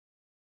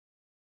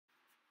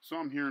So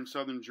I'm here in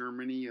southern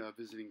Germany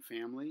visiting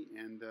family,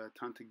 and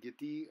Tante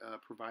Gitti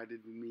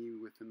provided me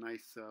with a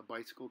nice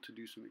bicycle to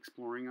do some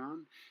exploring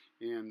on.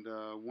 And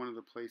one of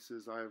the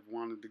places I've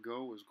wanted to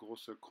go was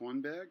Großer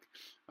Kornberg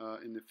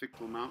in the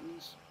Fichtel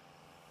Mountains.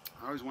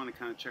 I always want to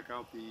kind of check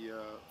out the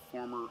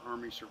former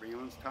Army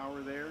surveillance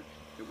tower there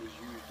that was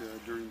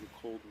used during the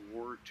Cold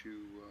War to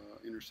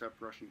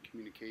intercept Russian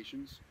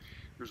communications.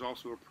 There's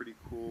also a pretty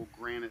cool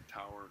granite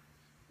tower,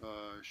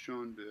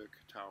 Schönberg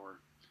Tower.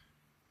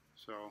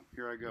 So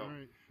here I go. All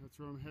right, that's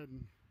where I'm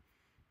heading,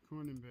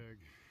 Kornenberg.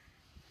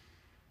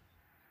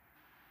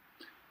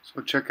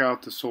 So check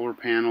out the solar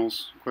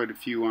panels, quite a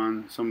few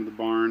on some of the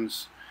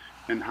barns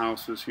and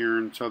houses here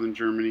in southern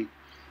Germany.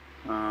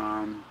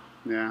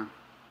 Yeah,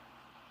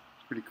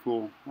 pretty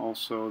cool.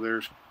 Also,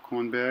 there's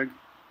Kornberg,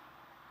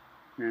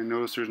 and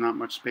notice there's not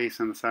much space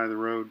on the side of the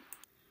road.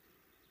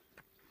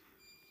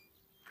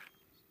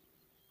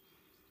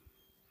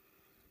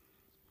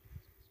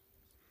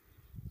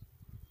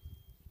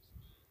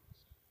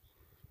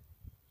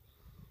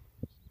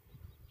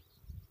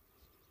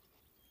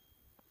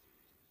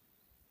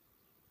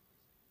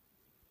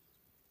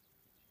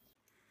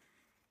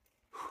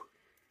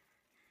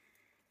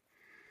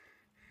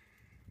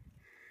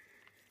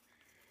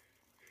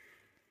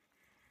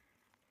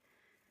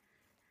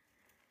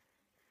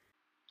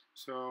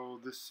 So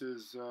this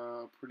is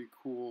a pretty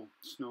cool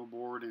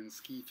snowboard and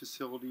ski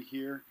facility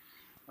here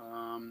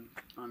on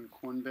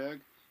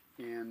Kornberg,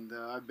 and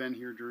I've been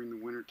here during the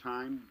winter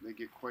time. They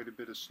get quite a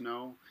bit of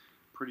snow.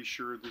 Pretty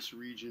sure this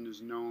region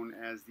is known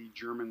as the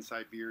German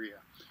Siberia.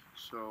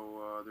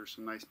 So there's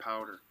some nice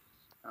powder.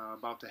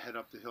 About to head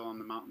up the hill on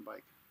the mountain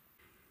bike.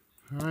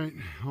 All right,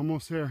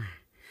 almost there.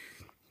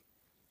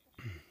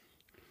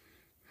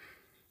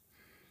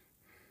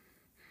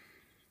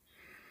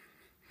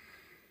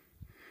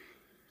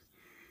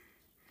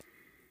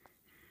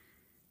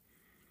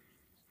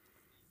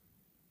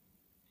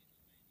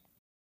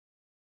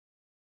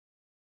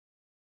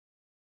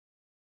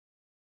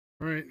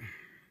 All right,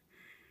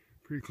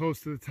 pretty close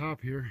to the top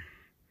here.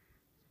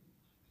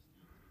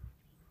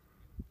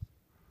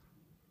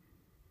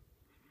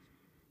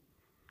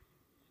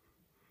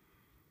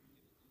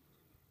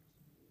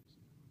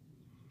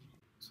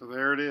 So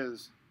there it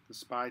is, the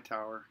Spy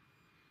Tower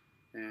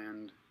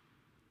and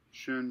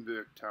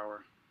Schönberg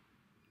Tower.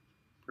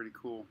 Pretty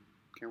cool.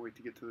 Can't wait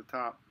to get to the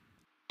top.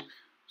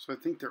 So I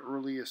think the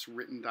earliest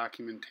written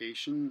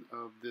documentation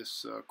of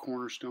this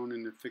cornerstone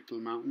in the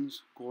Fichtel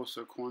Mountains,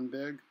 Großer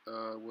Kornberg,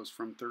 was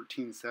from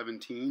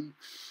 1317.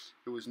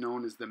 It was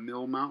known as the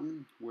Mill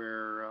Mountain,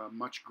 where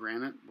much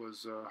granite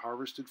was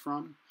harvested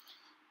from.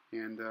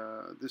 And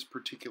this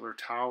particular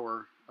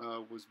tower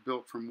was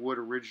built from wood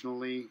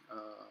originally,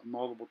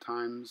 multiple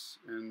times,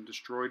 and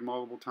destroyed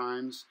multiple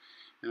times.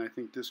 And I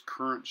think this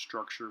current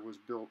structure was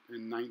built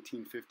in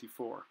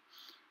 1954.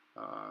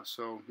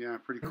 So yeah,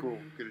 pretty cool.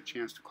 Get a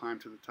chance to climb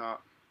to the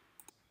top.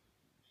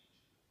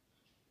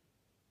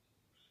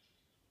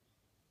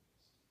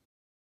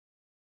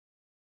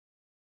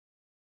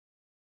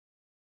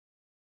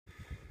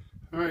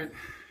 All right,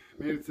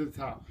 made it to the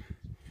top.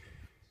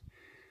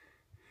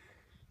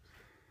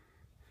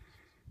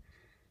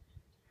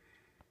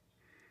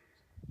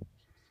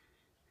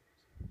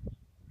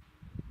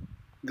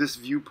 This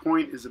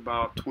viewpoint is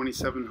about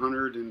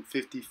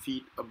 2,750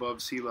 feet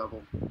above sea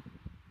level.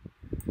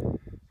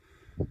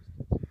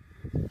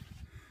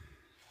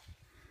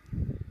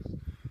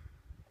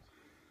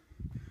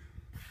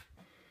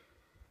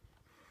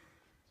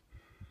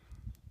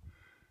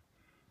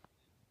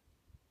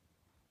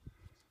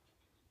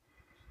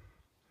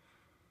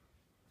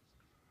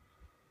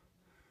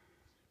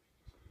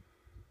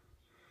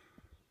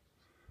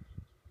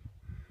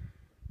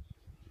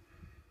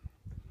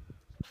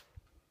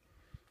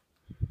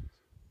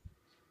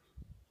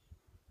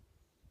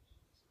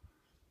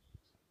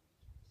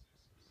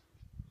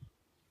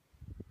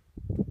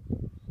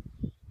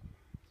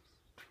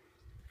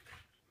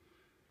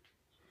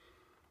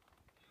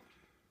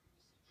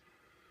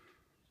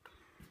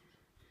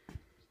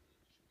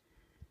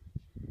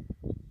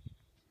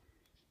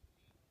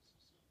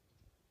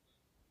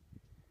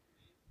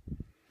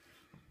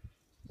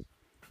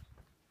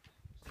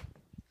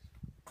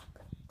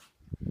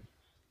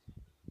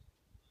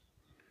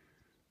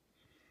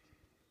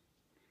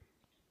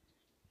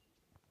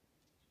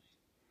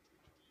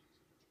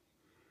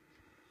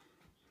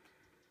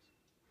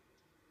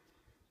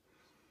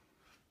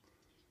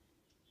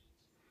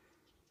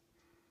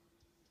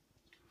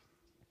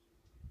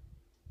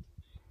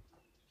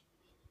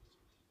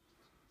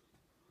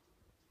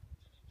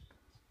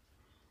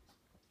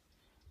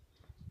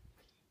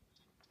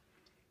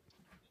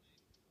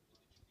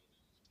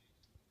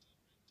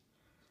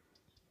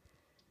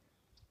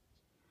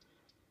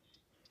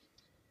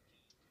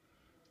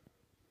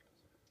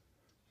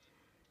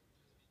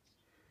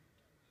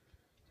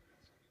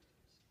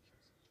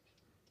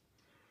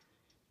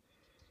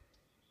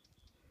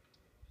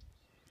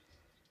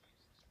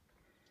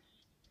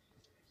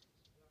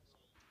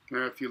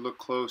 Now, if you look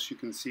close, you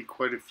can see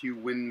quite a few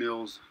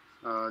windmills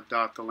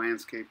dot the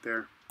landscape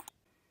there.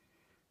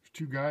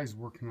 two guys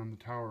working on the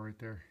tower right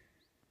there.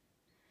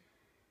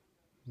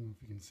 I don't know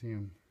if you can see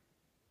them.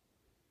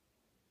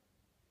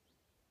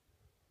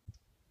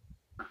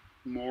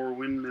 More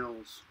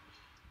windmills.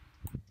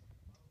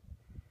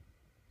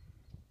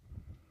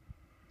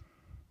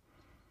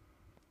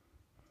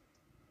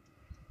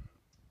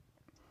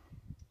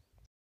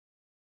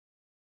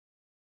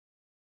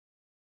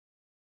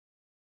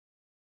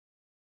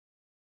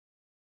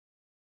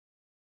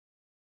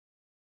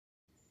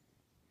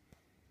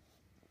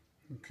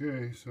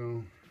 Okay,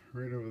 so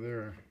right over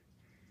there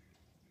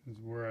is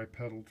where I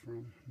pedaled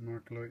from,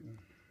 Mark Leuten.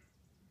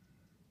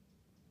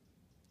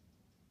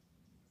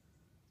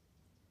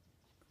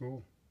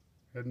 Cool.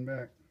 Heading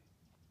back.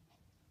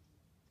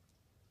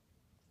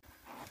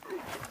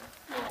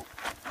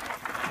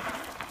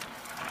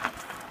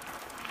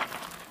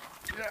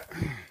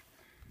 Yeah.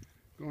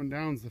 Going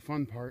down's the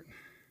fun part.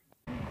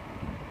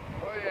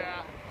 Oh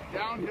yeah,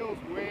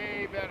 downhill's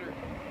way better.